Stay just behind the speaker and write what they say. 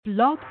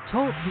Blog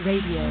Talk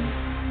Radio.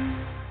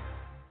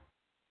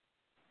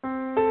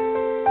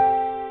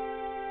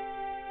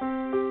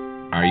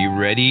 Are you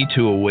ready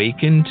to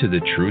awaken to the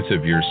truth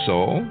of your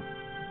soul?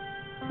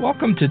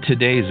 Welcome to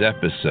today's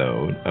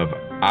episode of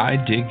I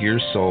Dig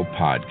Your Soul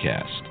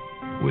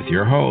podcast with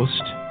your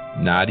host,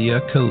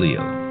 Nadia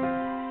Khalil.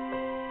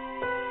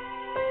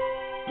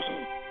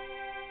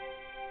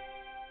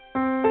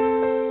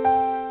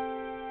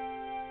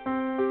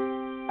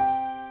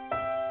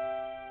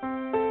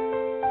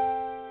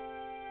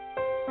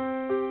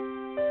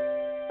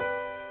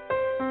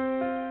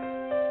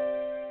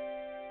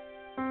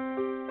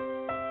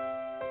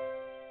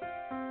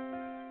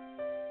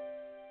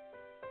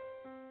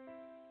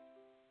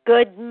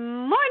 Good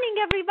morning,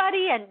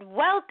 everybody, and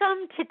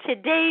welcome to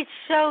today's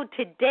show.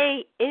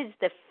 Today is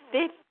the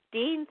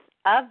 15th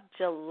of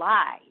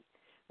July.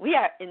 We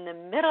are in the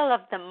middle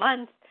of the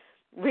month.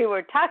 We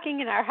were talking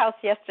in our house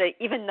yesterday,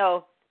 even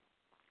though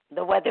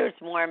the weather's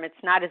warm, it's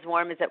not as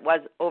warm as it was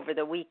over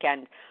the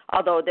weekend,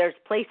 although there's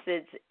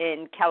places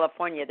in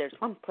California. There's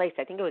one place,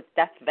 I think it was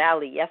Death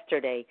Valley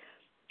yesterday,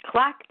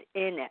 clocked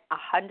in at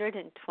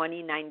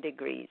 129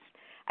 degrees.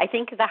 I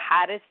think the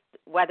hottest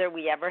weather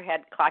we ever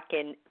had clock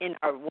in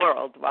our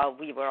world while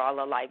we were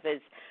all alive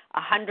is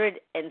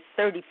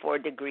 134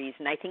 degrees,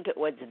 and I think it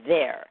was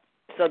there.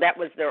 So that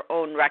was their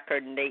own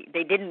record, and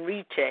they didn't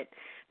reach it,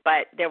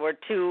 but there were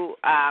two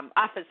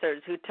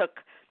officers who took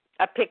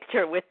a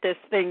picture with this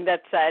thing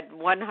that said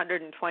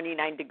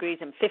 129 degrees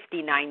and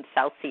 59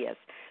 Celsius.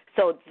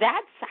 So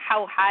that's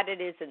how hot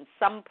it is in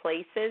some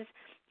places.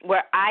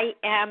 Where I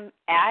am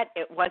at,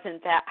 it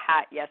wasn't that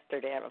hot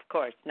yesterday, of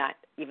course, not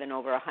even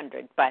over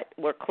 100, but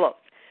we're close.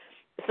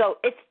 So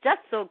it's just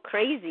so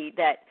crazy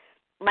that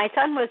my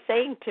son was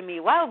saying to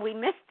me, well, we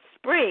missed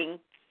spring,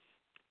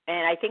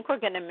 and I think we're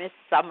going to miss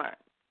summer.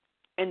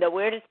 And the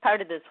weirdest part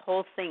of this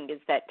whole thing is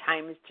that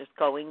time is just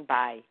going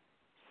by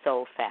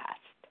so fast,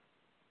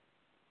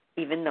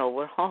 even though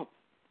we're home.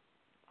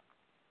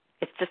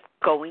 It's just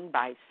going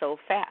by so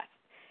fast.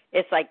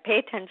 It's like pay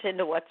attention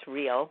to what's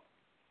real.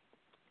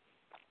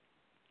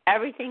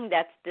 Everything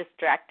that's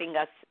distracting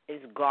us is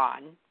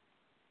gone.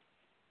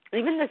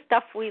 Even the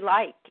stuff we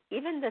like,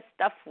 even the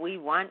stuff we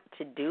want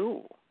to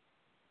do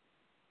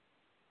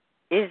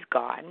is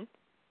gone.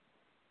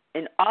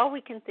 And all we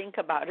can think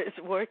about is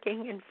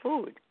working and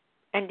food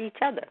and each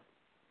other.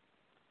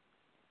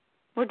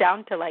 We're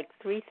down to like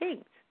three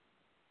things: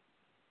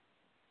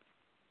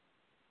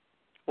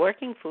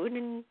 working, food,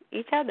 and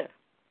each other.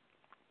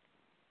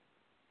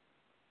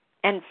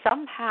 And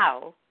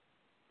somehow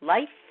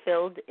life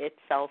filled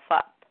itself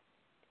up.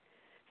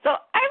 So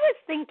I was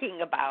thinking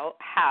about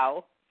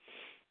how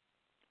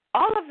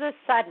all of a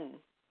sudden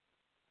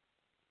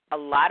a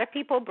lot of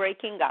people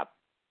breaking up,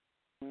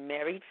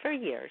 married for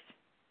years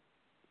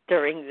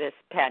during this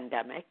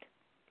pandemic,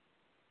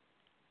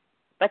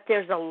 but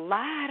there's a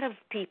lot of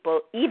people,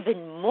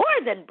 even more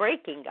than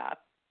breaking up,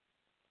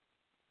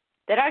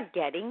 that are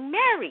getting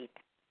married.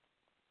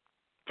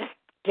 Just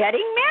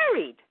getting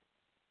married.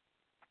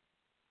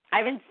 I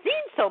haven't seen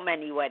so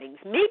many weddings,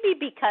 maybe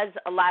because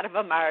a lot of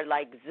them are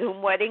like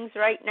Zoom weddings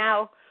right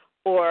now,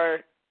 or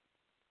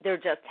they're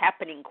just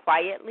happening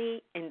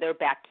quietly in their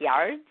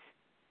backyards.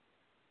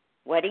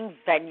 Wedding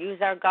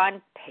venues are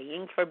gone.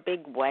 Paying for big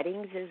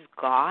weddings is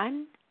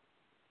gone.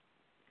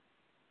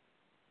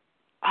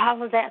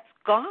 All of that's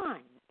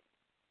gone,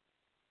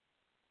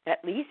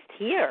 at least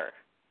here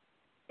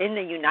in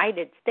the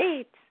United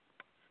States,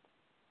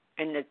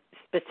 and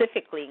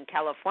specifically in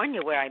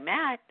California where I'm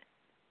at.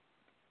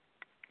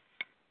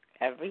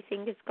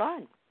 Everything is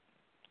gone.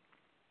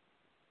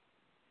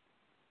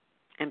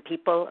 And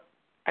people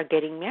are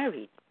getting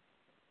married.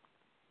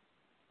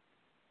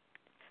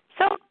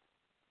 So,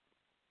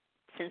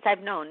 since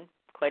I've known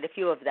quite a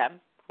few of them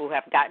who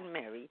have gotten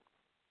married,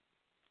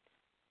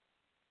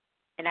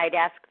 and I'd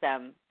ask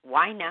them,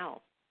 why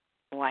now?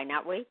 Why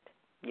not wait?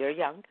 You're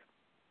young.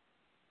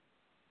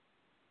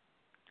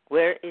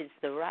 Where is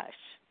the rush?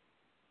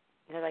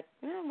 And they're like,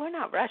 no, we're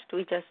not rushed.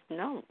 We just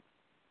know.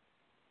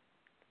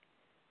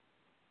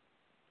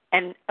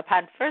 And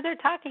upon further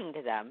talking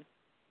to them,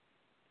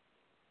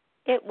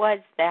 it was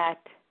that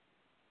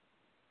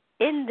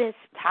in this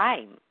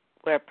time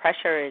where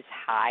pressure is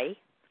high,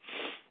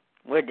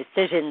 where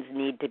decisions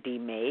need to be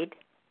made,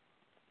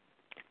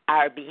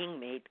 are being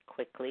made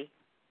quickly,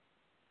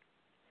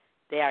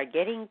 they are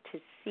getting to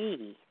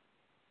see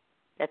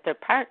that their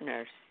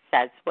partner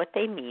says what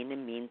they mean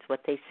and means what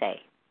they say.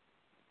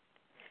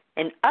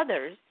 And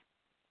others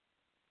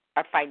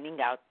are finding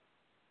out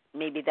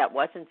maybe that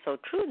wasn't so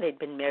true. They'd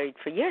been married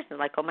for years and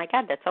like, oh my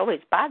God, that's always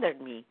bothered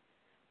me.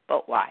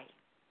 But why?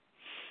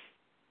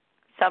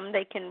 Some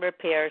they can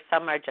repair,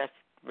 some are just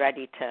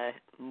ready to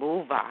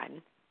move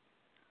on.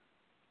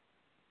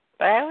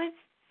 But I always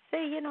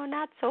say,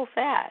 not so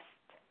fast.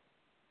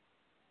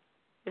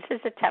 This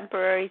is a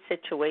temporary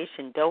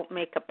situation. Don't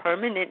make a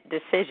permanent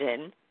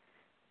decision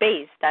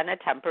based on a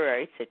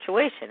temporary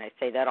situation. I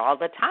say that all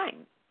the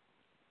time.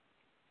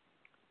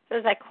 So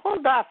it's like,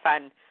 hold off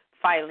on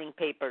filing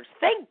papers.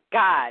 Thank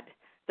God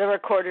the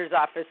recorder's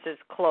office is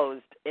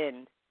closed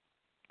in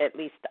at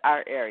least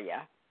our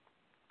area.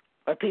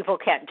 Or people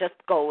can't just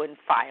go and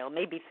file,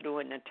 maybe through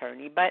an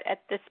attorney. But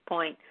at this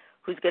point,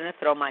 who's going to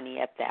throw money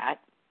at that?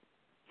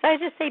 So I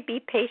just say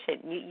be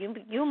patient.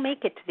 You'll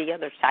make it to the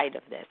other side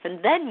of this, and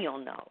then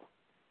you'll know.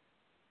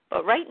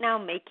 But right now,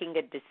 making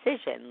a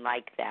decision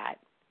like that,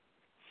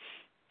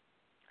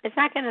 it's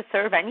not going to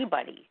serve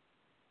anybody.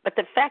 But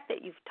the fact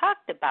that you've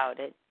talked about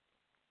it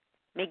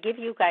may give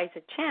you guys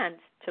a chance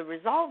to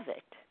resolve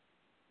it,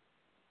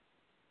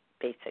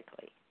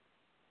 basically.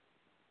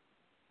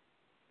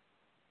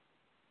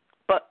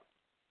 But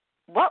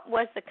what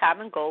was the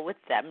common goal with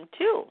them,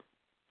 too?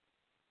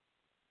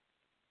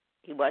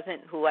 He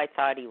wasn't who I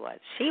thought he was.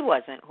 She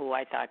wasn't who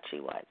I thought she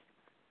was.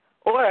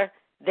 Or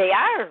they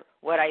are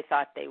what I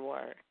thought they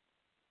were.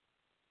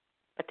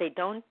 But they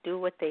don't do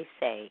what they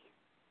say.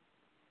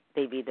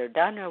 They've either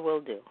done or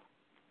will do.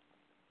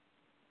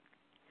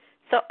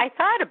 So I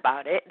thought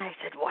about it, and I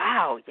said,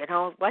 wow,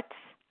 what's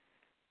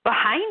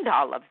behind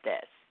all of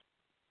this?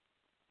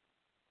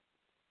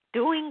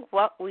 Doing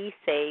what we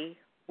say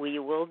we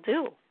will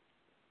do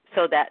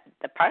so that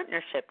the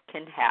partnership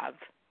can have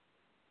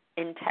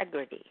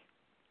integrity.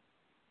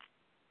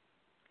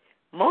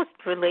 Most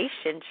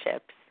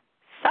relationships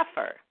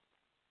suffer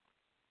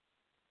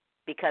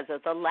because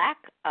of the lack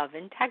of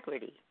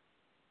integrity.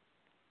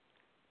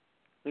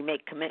 We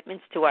make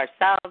commitments to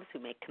ourselves, we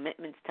make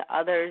commitments to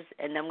others,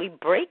 and then we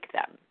break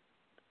them.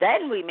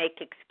 Then we make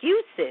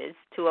excuses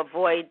to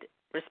avoid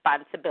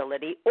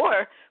responsibility,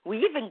 or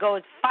we even go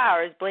as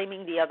far as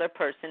blaming the other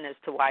person as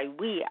to why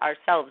we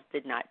ourselves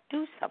did not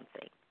do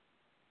something.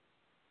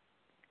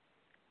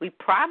 We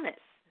promise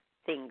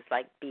things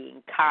like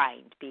being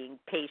kind, being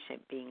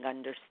patient, being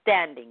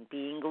understanding,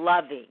 being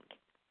loving.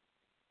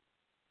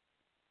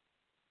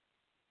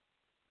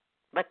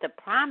 But the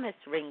promise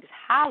rings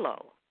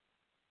hollow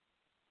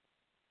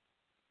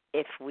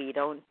if we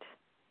don't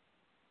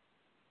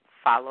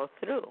follow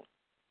through.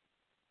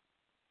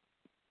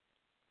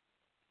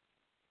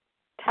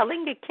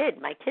 Telling a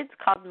kid, my kids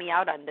called me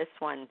out on this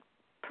one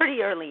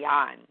pretty early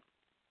on.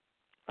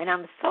 And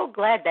I'm so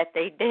glad that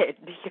they did,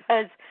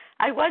 because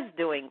I was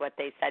doing what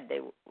they said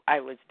I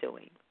was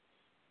doing.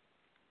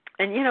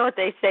 And you know what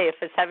they say, if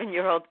a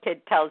 7-year-old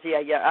kid tells you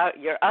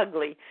you're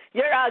ugly,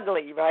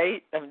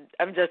 right?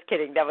 I'm just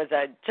kidding. That was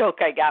a joke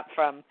I got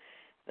from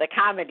the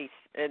comedy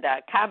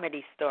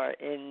store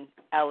in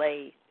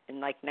L.A. in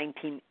like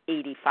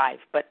 1985.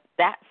 But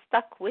that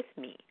stuck with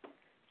me.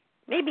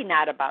 Maybe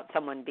not about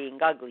someone being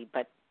ugly,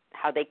 but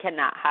how they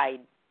cannot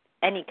hide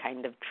any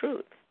kind of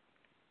truth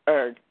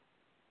or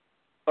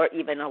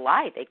even a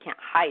lie. They can't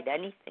hide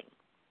anything.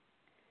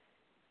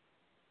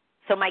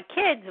 So my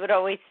kids would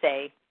always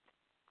say,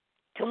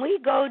 can we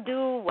go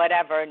do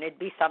whatever? And it'd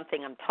be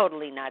something I'm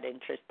totally not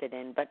interested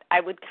in. But I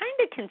would kind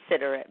of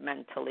consider it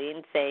mentally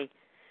and say,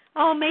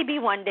 oh, maybe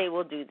one day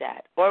we'll do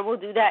that. Or we'll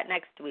do that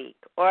next week.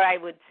 Or I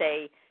would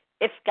say,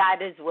 if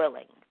God is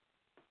willing.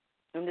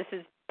 And this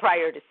is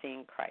prior to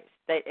seeing Christ.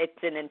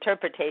 It's an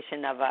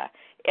interpretation of a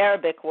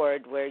Arabic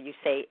word where you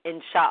say,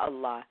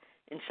 inshallah.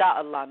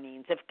 Inshallah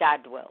means if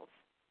God wills.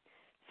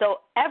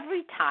 So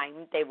every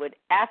time they would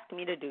ask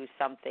me to do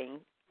something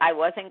I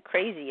wasn't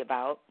crazy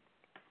about,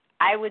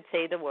 I would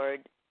say the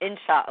word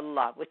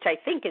inshallah, which I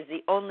think is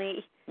the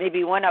only,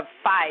 maybe one of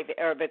 5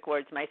 Arabic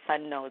words my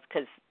son knows,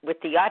 because with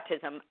the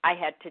autism, I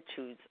had to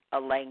choose a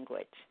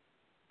language.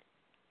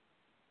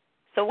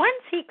 So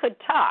once he could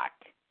talk,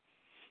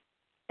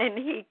 and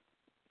he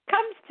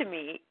comes to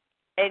me,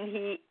 and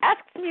he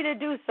asks me to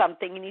do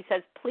something, and he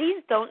says,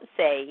 please don't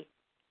say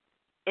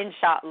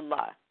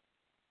inshallah.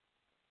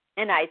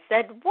 And I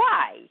said,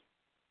 why?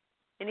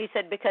 And he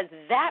said, because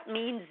that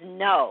means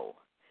no.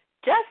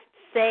 Just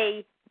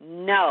say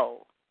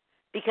no.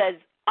 Because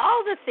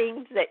all the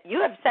things that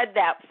you have said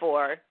that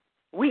for,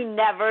 we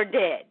never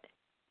did.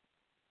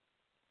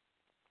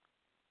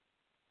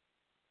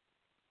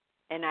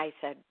 And I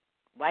said,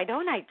 why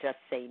don't I just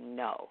say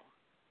no?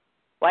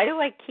 Why do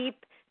I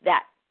keep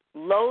that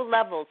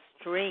low-level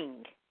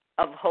string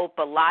of hope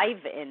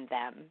alive in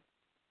them?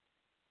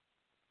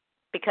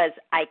 Because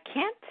I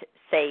can't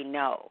say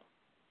no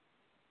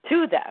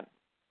to them.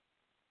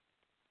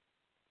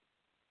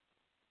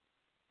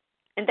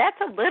 And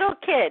that's a little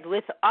kid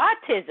with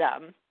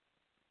autism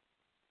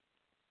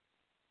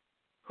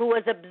who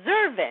was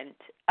observant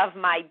of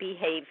my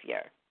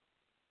behavior.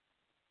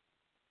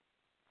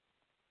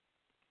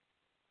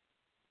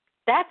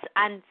 That's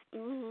on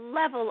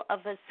level of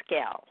a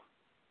scale.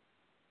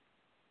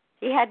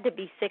 He had to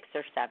be 6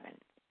 or 7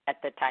 at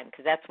the time,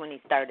 because that's when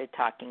he started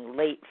talking,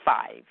 late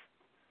 5.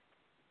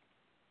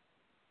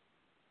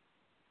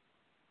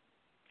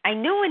 I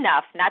knew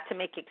enough not to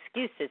make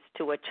excuses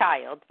to a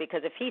child,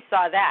 because if he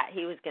saw that,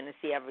 he was going to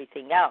see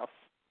everything else.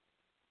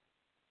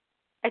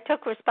 I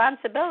took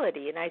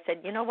responsibility, and I said,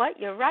 you know what,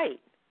 you're right.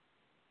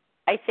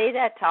 I say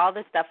that to all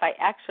the stuff I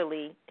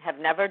actually have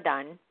never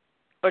done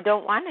or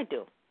don't want to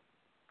do.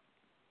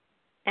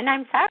 And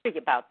I'm sorry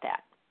about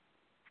that.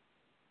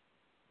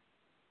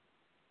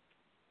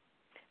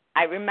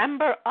 I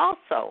remember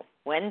also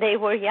when they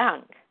were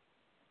young,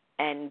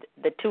 and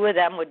the two of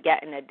them would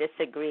get in a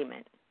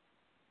disagreement.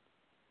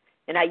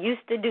 And I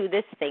used to do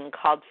this thing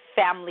called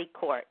family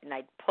court, and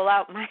I'd pull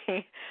out my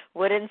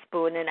wooden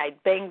spoon and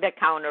I'd bang the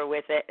counter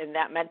with it, and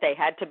that meant they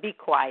had to be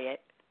quiet.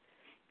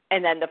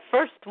 And then the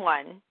first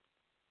one,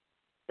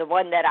 the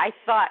one that I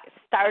thought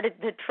started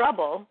the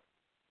trouble,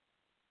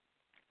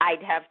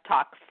 I'd have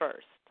talk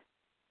first.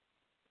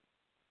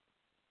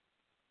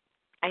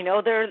 I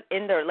know they're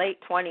in their late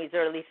 20s,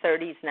 early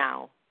 30s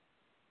now,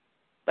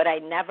 but I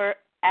never,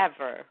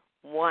 ever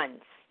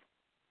once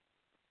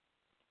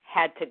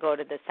had to go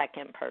to the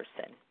second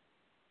person.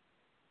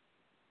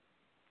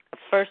 The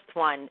first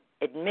one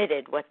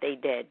admitted what they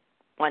did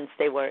once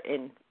they were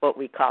in what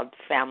we called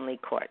family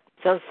court.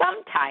 So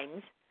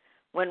sometimes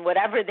when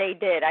whatever they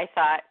did, I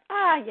thought,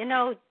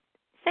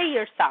 say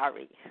you're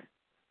sorry.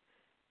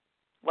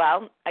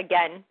 Well,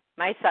 again,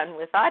 my son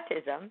with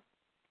autism,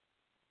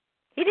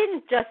 he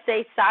didn't just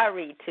say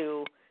sorry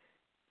to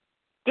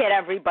get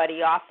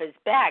everybody off his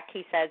back.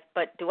 He says,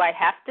 but do I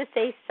have to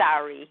say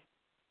sorry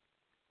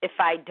if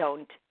I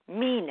don't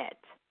mean it?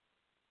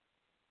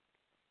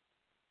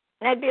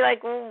 And I'd be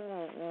like,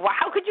 well,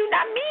 how could you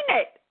not mean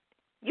it?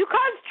 You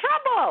caused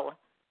trouble.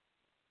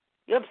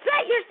 You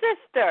upset your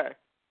sister.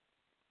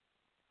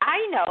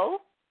 I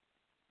know.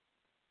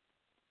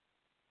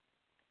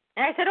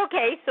 And I said,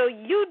 okay, so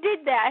you did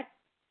that,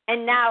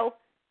 and now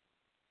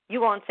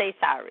you won't say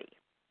sorry.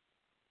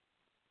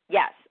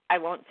 Yes, I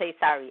won't say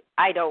sorry.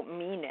 I don't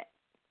mean it.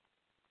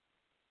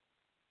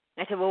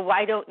 I said, well,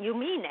 why don't you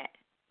mean it?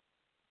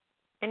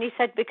 And he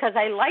said, because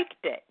I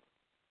liked it.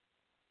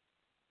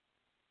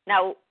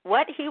 Now,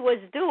 what he was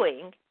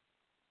doing,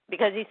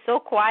 because he's so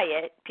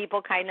quiet,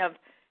 people kind of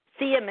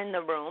see him in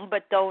the room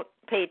but don't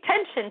pay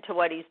attention to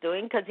what he's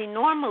doing because he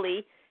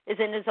normally is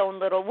in his own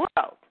little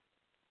world.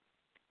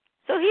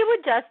 So he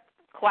would just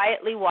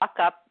quietly walk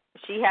up.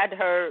 She had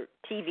her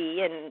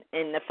TV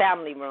in the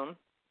family room,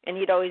 and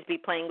he'd always be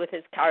playing with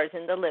his cars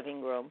in the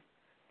living room.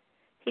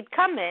 He'd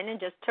come in and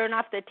just turn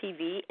off the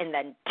TV and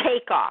then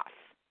take off.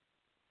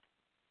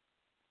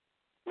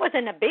 It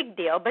wasn't a big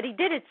deal, but he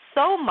did it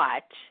so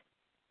much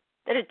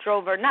that it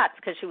drove her nuts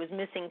because she was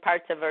missing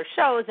parts of her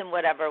shows and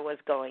whatever was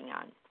going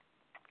on.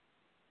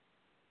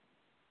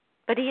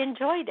 But he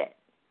enjoyed it.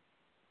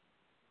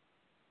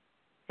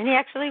 And he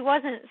actually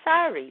wasn't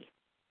sorry.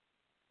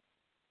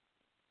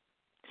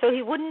 So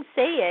he wouldn't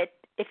say it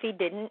if he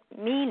didn't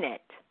mean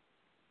it.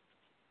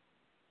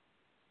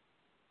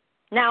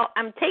 Now,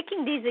 I'm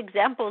taking these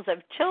examples of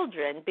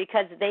children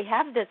because they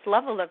have this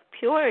level of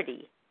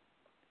purity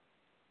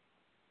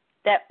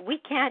that we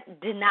can't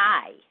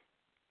deny.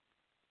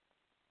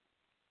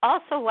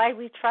 Also why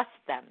we trust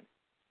them,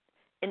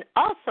 and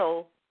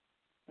also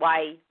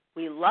why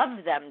we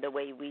love them the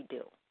way we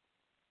do,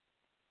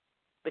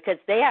 because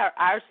they are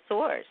our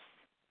source,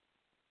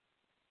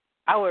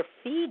 our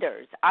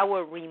feeders,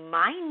 our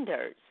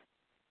reminders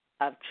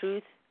of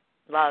truth,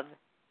 love,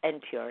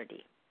 and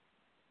purity.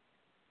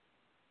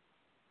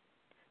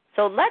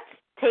 So let's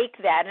take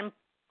that and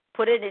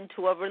put it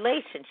into a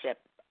relationship,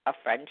 a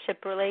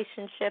friendship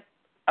relationship,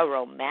 a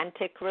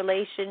romantic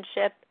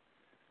relationship,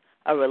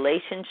 a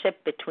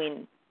relationship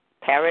between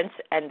parents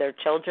and their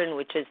children,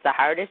 which is the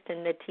hardest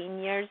in the teen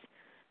years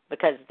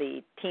because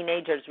the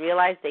teenagers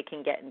realize they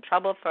can get in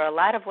trouble for a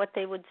lot of what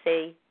they would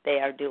say they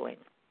are doing.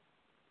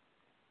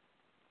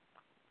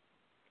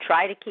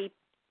 Try to keep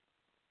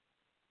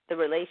the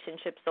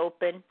relationships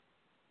open.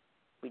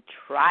 We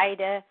try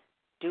to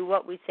do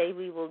what we say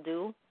we will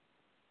do.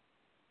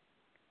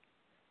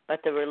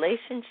 But the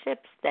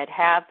relationships that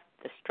have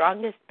the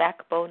strongest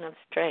backbone of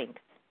strength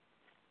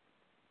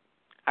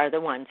are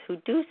the ones who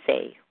do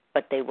say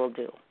what they will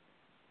do.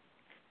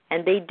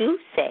 And they do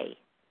say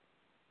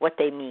what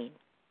they mean.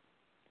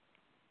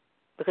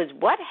 Because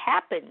what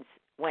happens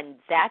when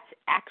that's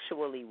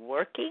actually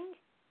working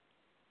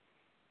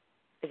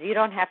is you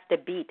don't have to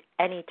beat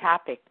any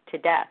topic to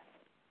death.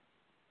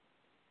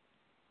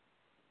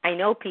 I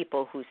know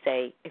people who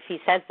say, if he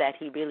says that,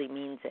 he really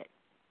means it.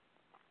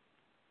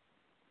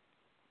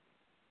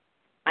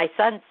 My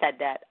son said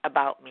that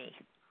about me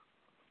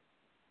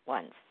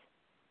once.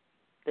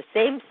 The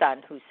same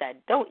son who said,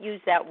 don't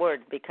use that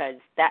word because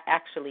that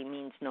actually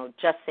means no,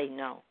 just say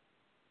no.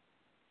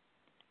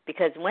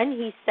 Because when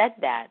he said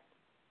that,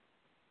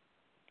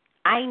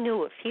 I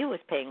knew if he was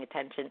paying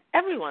attention,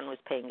 everyone was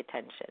paying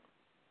attention.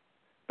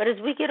 But as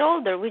we get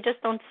older, we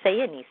just don't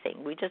say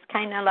anything. We just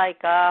kind of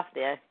like,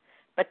 there.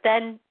 But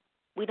then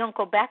we don't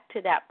go back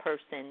to that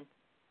person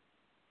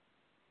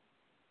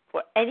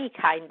for any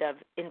kind of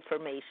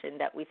information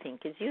that we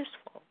think is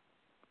useful.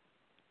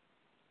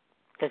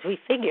 Because we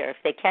figure if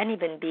they can't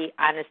even be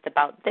honest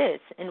about this,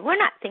 and we're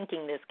not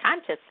thinking this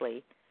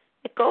consciously,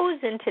 it goes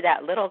into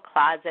that little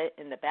closet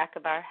in the back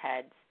of our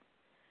heads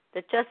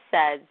that just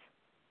says,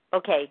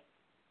 okay,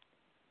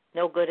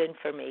 no good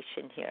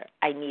information here.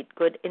 I need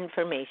good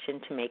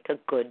information to make a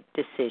good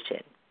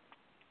decision.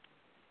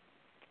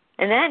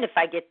 And then if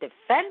I get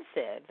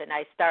defensive and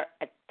I start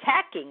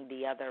attacking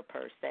the other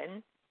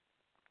person,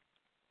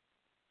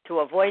 To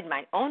avoid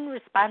my own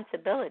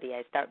responsibility,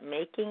 I start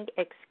making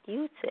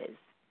excuses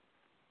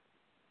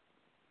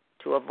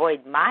to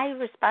avoid my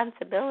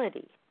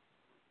responsibility.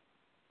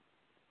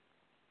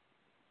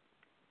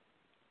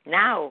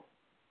 Now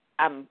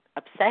I'm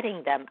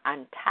upsetting them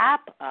on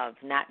top of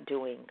not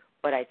doing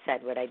what I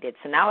said, what I did.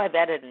 So now I've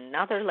added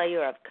another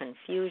layer of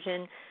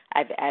confusion.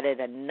 I've added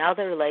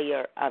another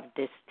layer of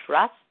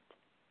distrust.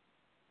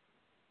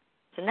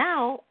 So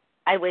now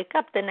I wake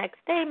up the next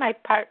day, my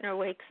partner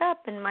wakes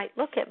up and might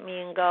look at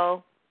me and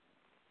go,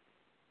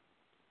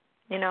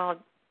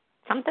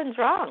 something's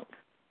wrong.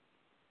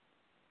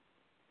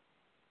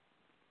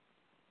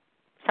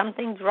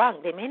 Something's wrong.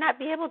 They may not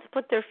be able to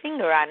put their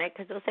finger on it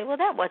because they'll say, well,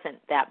 that wasn't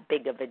that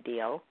big of a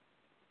deal.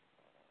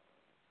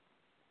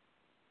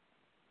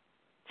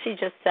 She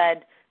just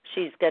said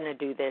she's going to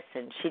do this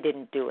and she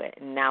didn't do it.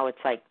 And now it's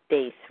like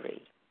day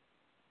 3.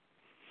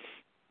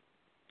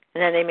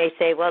 And then they may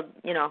say, well,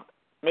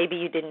 maybe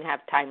you didn't have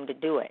time to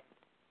do it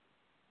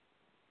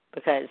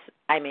because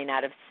I may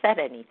not have said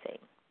anything.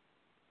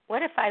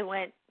 What if I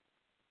went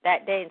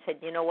that day and said,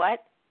 you know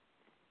what?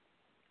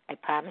 I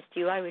promised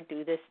you I would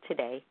do this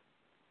today.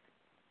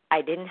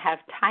 I didn't have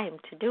time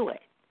to do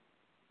it.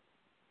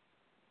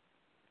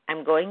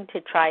 I'm going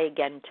to try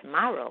again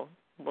tomorrow.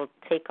 We'll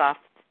take off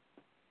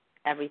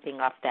everything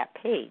off that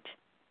page.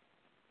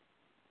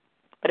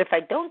 But if I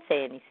don't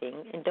say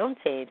anything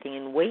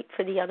and wait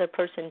for the other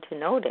person to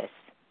notice,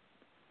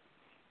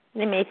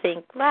 they may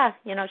think,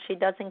 she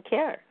doesn't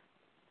care.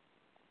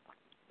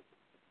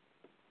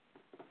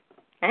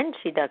 And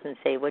she doesn't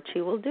say what she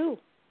will do.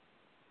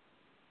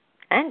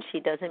 And she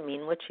doesn't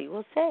mean what she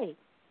will say.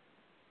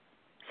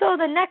 So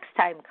the next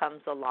time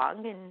comes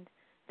along and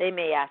they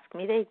may ask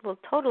me, they will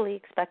totally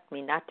expect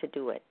me not to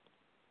do it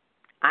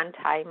on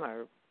time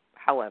or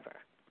however.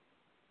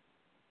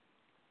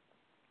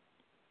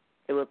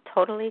 They will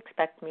totally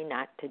expect me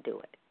not to do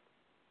it.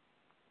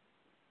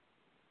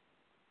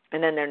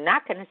 And then they're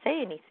not going to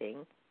say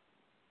anything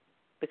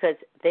because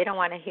they don't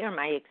want to hear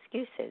my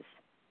excuses.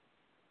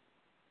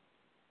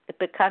 It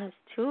becomes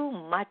too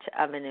much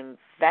of an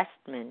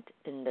investment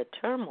in the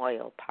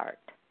turmoil part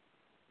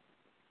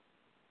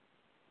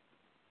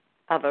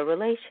of a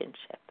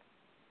relationship.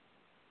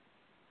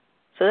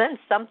 So then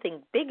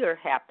something bigger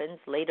happens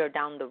later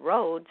down the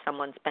road.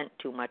 Someone spent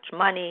too much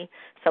money.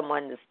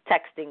 Someone is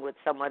texting with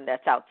someone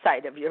that's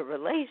outside of your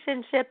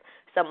relationship.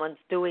 Someone's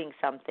doing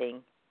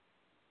something.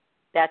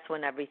 That's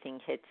when everything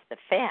hits the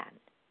fan.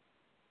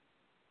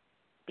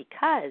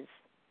 Because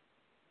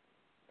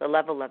the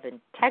level of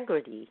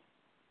integrity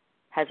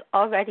has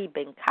already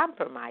been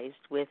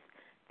compromised with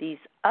these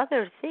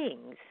other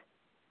things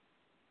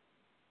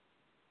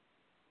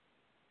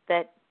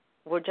that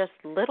were just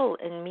little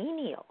and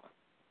menial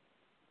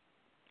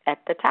at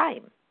the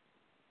time.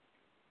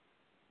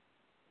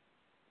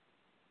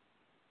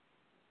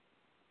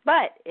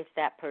 But if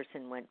that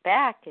person went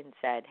back and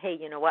said, hey,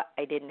 you know what,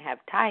 I didn't have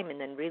time, and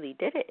then really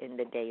did it in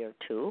the day or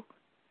two,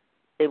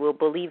 they will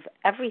believe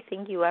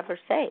everything you ever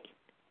say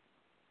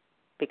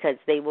because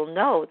they will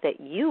know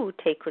that you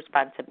take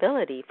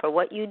responsibility for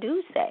what you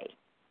do say.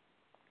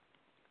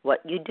 What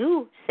you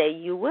do say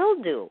you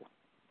will do.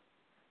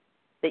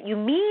 That you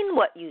mean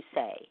what you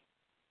say.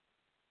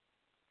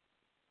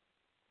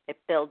 It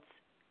builds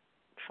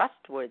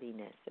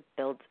trustworthiness. It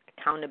builds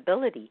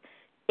accountability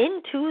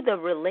into the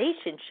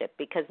relationship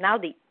because now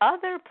the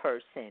other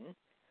person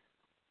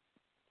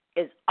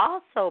is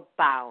also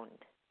bound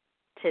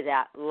to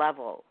that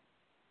level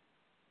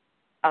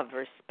of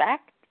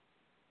respect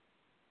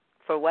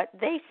for what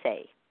they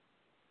say.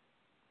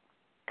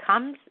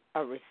 Comes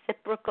a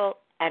reciprocal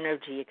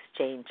energy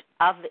exchange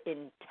of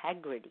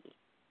integrity.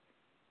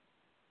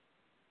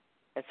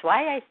 That's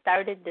why I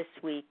started this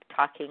week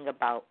talking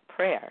about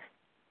prayer,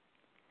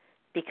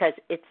 because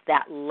it's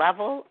that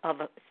level of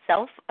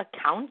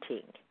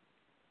self-accounting,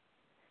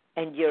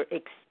 and you're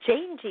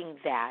exchanging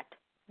that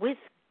with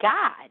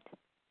God.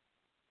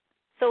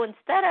 So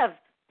instead of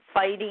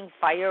fighting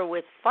fire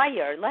with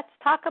fire, let's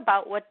talk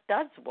about what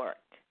does work.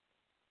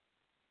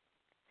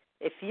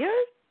 If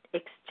you're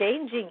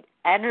exchanging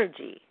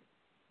energy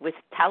with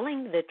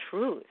telling the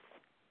truth,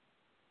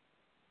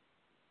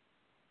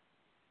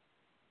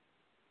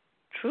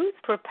 truth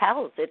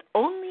propels. It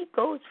only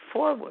goes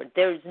forward.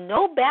 There's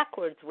no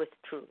backwards with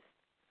truth.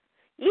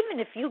 Even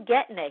if you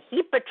get in a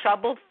heap of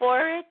trouble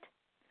for it,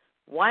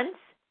 once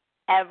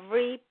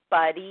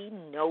everybody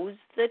knows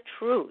the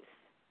truth,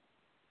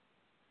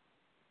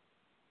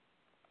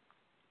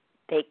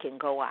 they can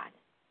go on.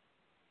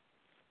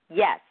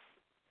 Yes,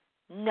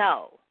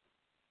 no,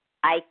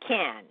 I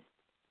can,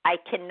 I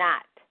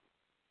cannot,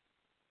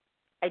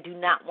 I do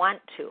not want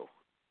to,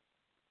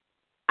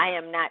 I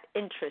am not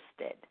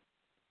interested.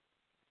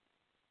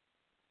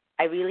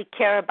 I really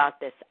care about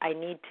this. I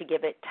need to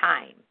give it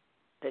time,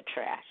 the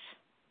trash.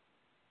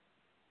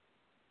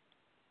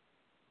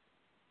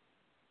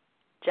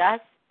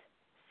 Just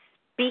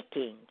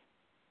speaking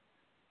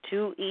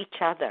to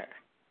each other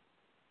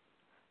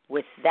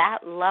with that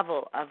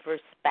level of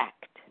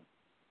respect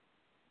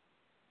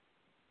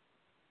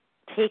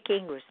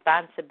taking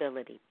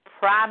responsibility,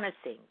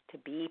 promising to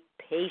be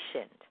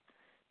patient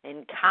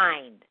and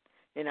kind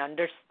and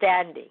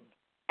understanding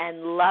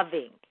and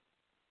loving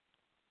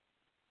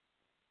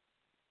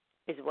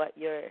is what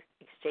you're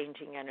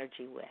exchanging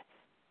energy with.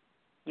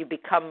 You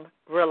become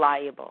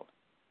reliable.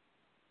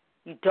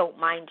 You don't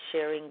mind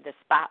sharing the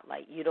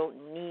spotlight. You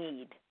don't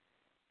need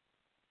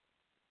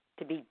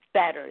to be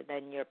better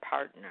than your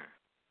partner.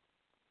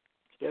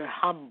 You're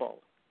humble.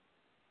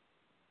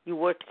 You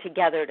work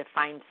together to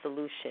find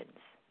solutions.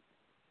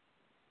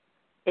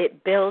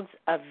 It builds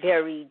a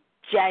very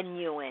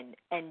genuine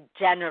and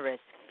generous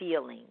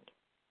feeling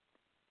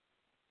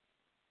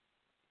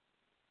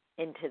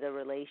into the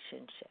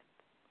relationship.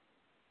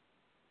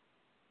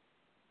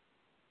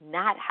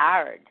 Not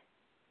hard.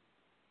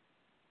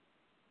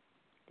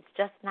 It's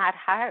just not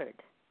hard.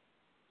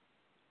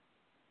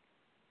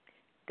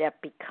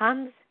 That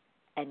becomes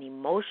an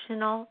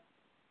emotional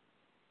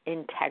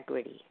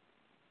integrity.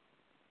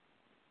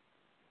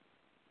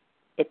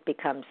 It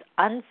becomes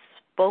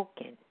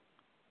unspoken.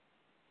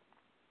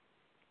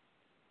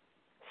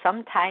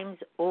 Sometimes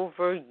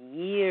over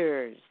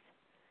years,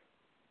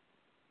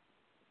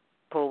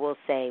 people will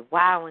say,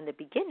 wow, in the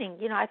beginning,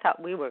 I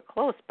thought we were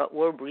close, but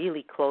we're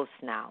really close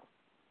now.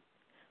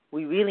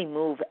 We really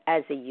move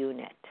as a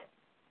unit.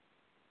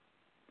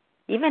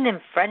 Even in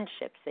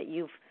friendships that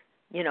you've,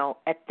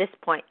 at this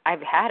point,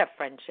 I've had a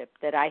friendship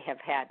that I have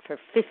had for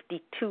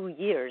 52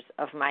 years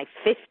of my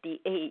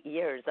 58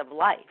 years of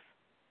life.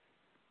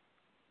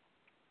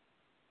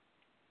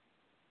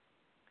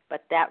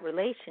 But that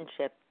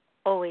relationship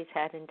always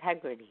had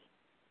integrity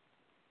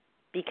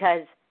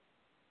because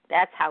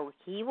that's how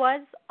he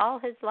was all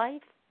his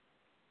life.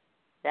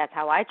 That's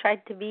how I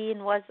tried to be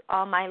and was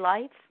all my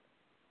life.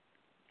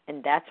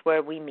 And that's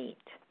where we meet.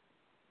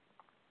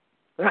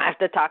 We don't have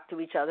to talk to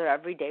each other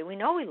every day. We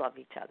know we love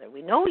each other.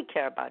 We know we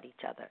care about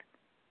each other.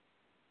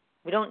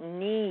 We don't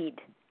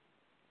need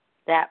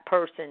that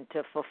person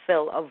to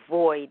fulfill a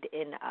void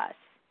in us.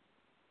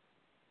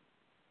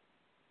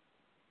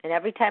 And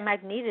every time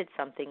I've needed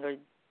something, or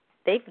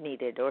they've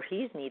needed, or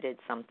he's needed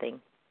something,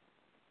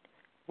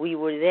 we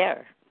were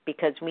there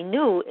because we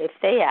knew if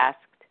they asked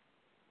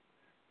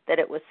that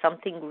it was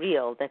something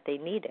real that they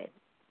needed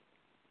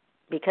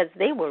because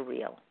they were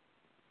real.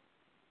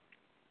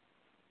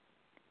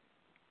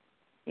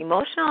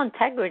 Emotional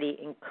integrity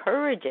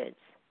encourages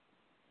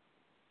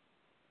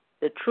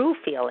the true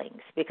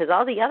feelings because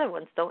all the other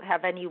ones don't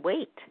have any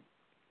weight.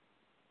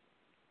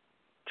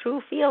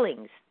 True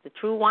feelings, the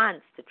true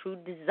wants, the true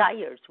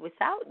desires,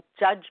 without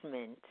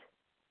judgment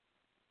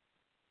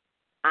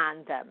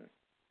on them.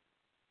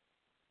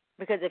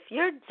 Because if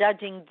you're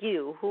judging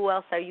you, who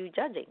else are you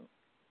judging?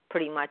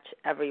 Pretty much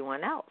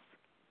everyone else.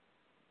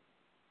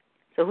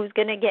 So who's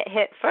going to get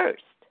hit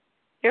first?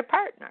 Your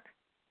partner.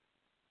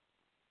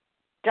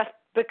 Just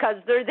because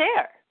they're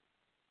there.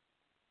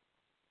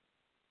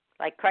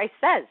 Like Christ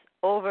says,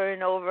 over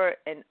and over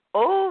and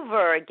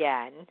over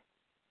again,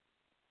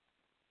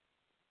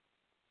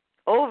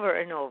 over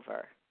and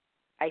over,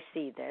 I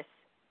see this.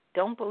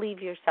 Don't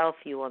believe yourself,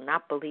 you will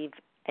not believe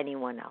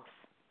anyone else.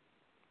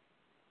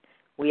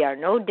 We are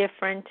no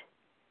different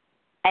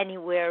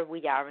anywhere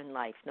we are in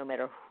life, no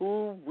matter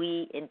who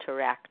we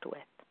interact with.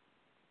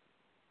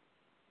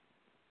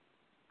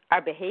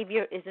 Our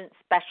behavior isn't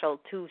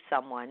special to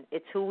someone.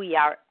 It's who we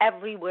are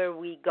everywhere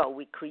we go.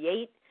 We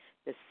create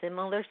the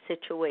similar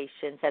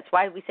situations. That's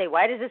why we say,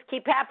 why does this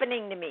keep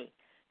happening to me?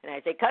 And I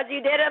say, because you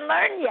didn't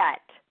learn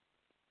yet.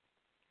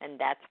 And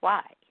that's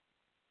why.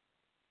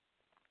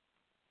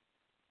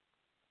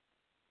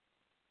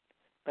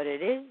 But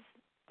it is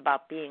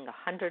about being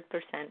 100%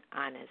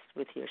 honest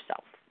with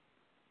yourself.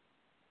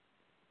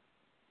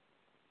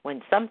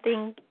 When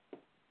something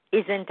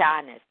isn't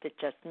honest, it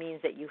just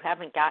means that you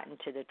haven't gotten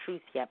to the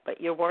truth yet,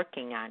 but you're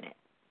working on it.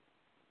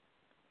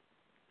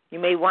 You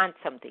may want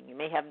something. You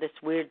may have this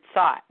weird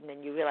thought, and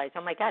then you realize,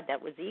 oh, my God,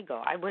 that was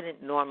ego. I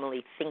wouldn't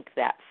normally think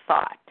that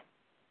thought.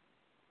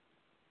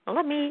 Well,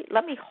 let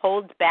me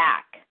hold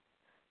back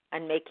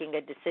on making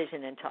a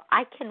decision until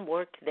I can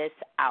work this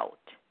out.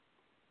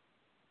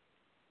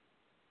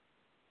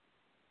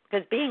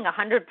 Because being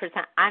 100%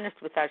 honest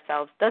with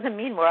ourselves doesn't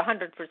mean we're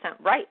 100%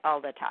 right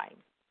all the time.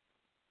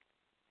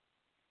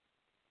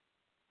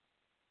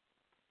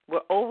 We're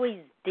always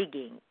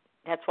digging.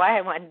 That's why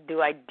I wanted to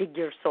do I Dig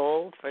Your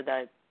Soul for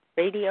the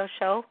radio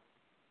show,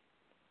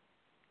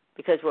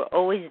 because we're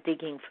always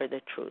digging for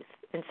the truth.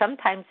 And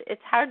sometimes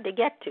it's hard to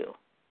get to.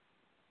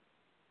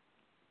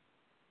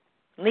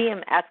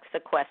 Liam asks a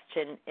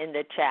question in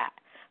the chat.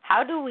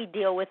 How do we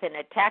deal with an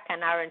attack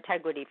on our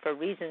integrity for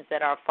reasons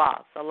that are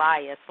false, a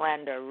lie, a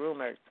slander,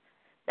 rumors?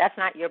 That's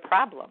not your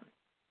problem.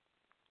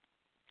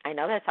 I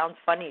know that sounds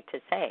funny to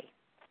say.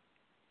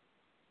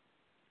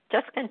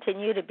 Just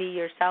continue to be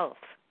yourself.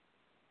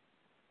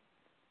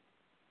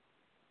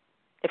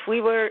 If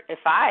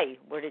I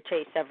were to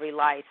chase every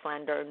lie,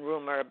 slander, and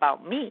rumor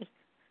about me,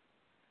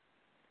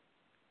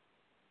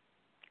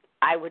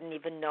 I wouldn't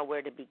even know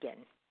where to begin.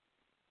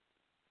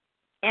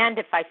 And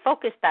if I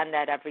focused on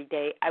that every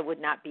day, I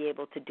would not be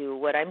able to do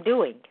what I'm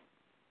doing.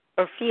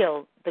 or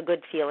feel the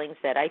good feelings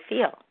that I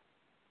feel.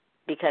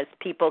 Because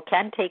people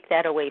can take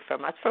that away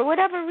from us for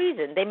whatever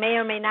reason. They may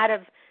or may not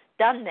have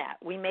done that.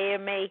 We may or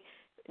may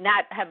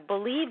not have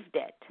believed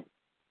it.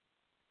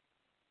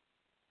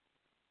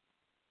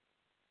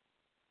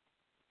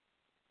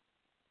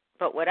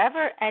 But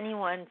whatever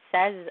anyone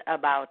says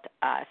about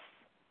us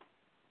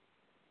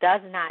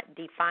does not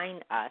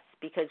define us,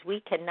 because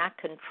we cannot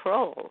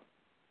control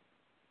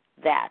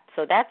that.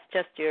 So that's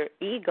just your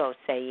ego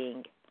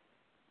saying,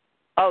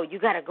 oh, you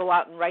got to go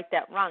out and right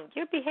that wrong.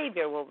 Your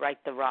behavior will right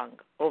the wrong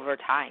over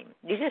time.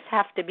 You just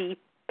have to be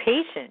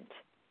patient.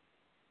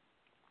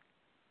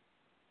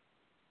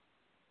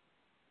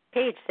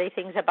 Paige, say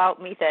things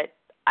about me that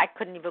I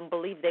couldn't even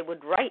believe they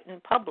would write in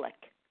public,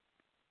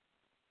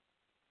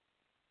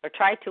 or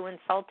try to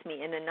insult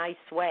me in a nice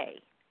way,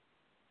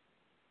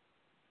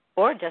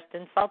 or just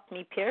insult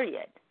me,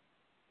 period.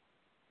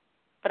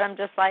 But I'm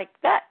just like,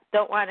 that.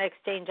 Don't want to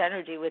exchange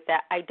energy with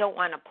that. I don't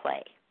want to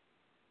play.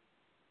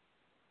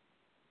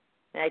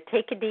 And I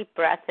take a deep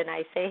breath and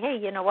I say, hey,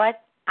 you know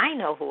what? I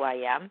know who I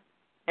am,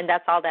 and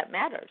that's all that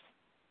matters.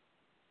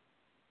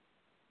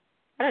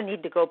 I don't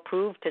need to go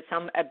prove to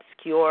some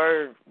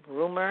obscure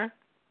rumor.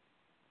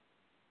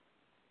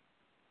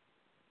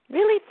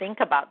 Really think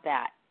about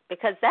that,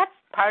 because that's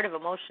part of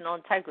emotional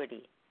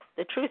integrity.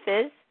 The truth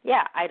is,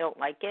 yeah, I don't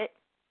like it.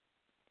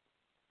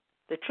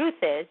 The truth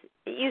is,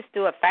 it used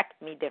to affect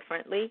me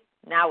differently.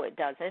 Now it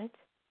doesn't.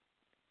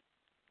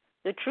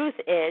 The truth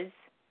is,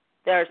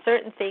 there are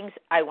certain things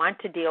I want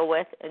to deal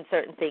with and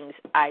certain things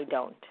I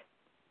don't.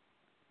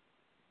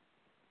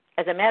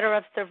 As a matter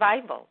of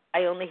survival,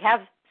 I only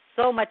have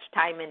so much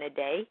time in a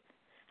day.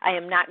 I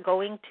am not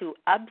going to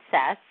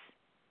obsess,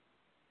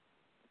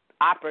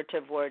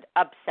 operative word,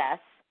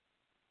 obsess,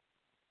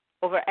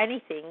 over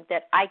anything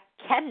that I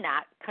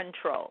cannot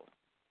control.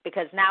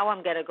 Because now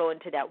I'm going to go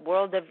into that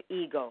world of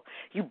ego.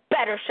 You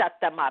better shut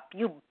them up.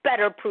 You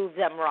better prove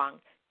them wrong.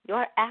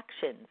 Your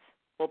actions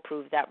will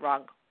prove that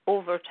wrong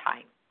over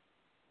time.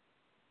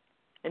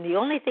 And the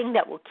only thing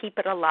that will keep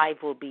it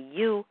alive will be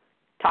you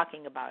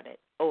talking about it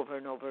over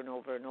and over and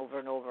over and over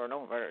and over and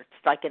over.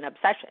 It's like an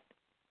obsession.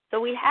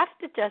 So we have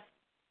to just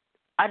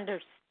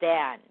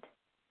understand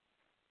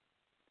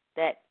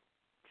that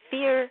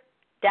fear,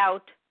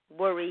 doubt,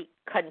 worry,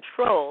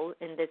 control,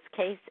 in this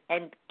case,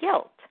 and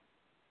guilt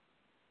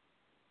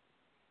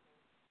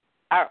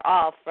are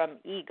all from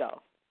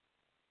ego.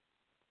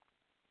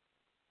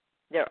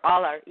 They're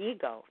all our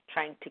ego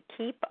trying to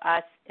keep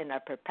us in a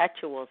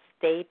perpetual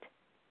state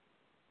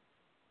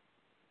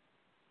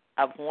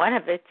of one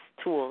of its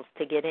tools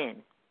to get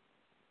in.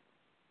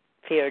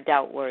 Fear,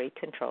 doubt, worry,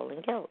 control,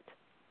 and guilt.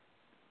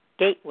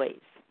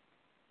 Gateways.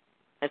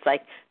 It's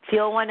like,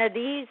 feel one of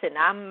these and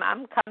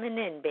I'm coming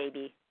in,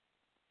 baby.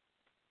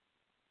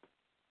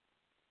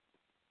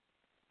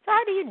 So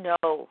how do you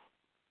know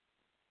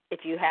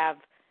if you have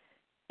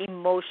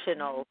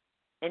emotional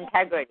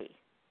integrity?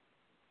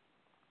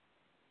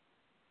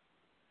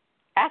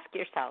 Ask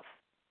yourself,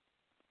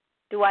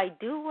 do I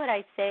do what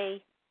I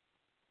say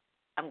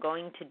I'm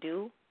going to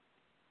do?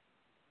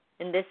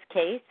 In this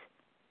case,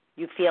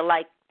 you feel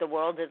like the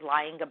world is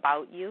lying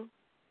about you.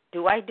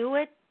 Do I do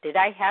it? Did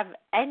I have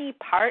any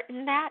part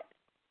in that?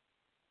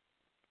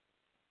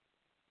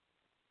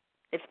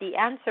 If the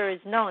answer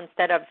is no,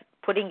 instead of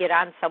putting it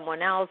on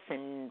someone else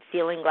and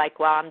feeling like,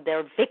 well, I'm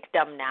their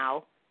victim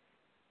now,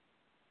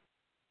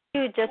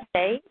 you just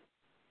say,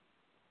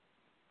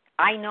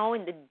 I know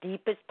in the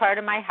deepest part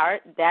of my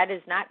heart that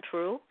is not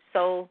true,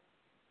 so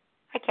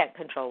I can't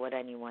control what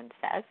anyone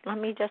says. Let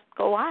me just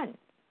go on.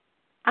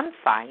 I'm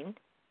fine.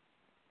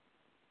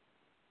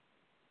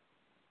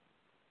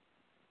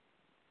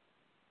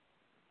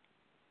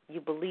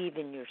 You believe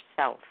in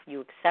yourself.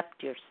 You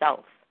accept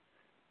yourself.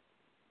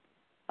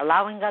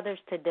 Allowing others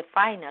to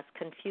define us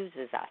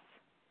confuses us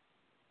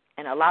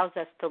and allows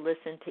us to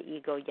listen to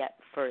ego yet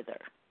further.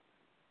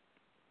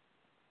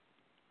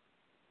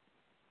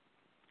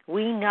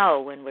 We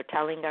know when we're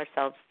telling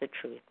ourselves the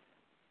truth.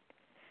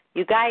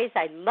 You guys,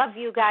 I love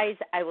you guys.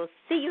 I will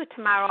see you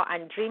tomorrow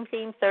on Dream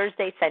Theme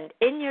Thursday. Send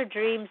in your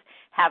dreams.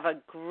 Have a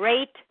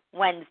great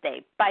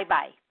Wednesday.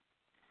 Bye-bye.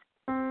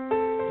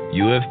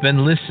 You have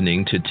been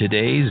listening to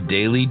today's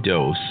daily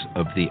dose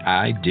of the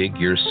I Dig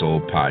Your Soul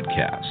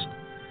podcast.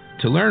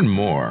 To learn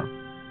more,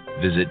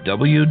 visit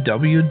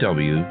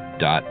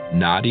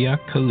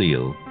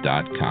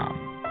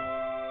www.nadiakhalil.com.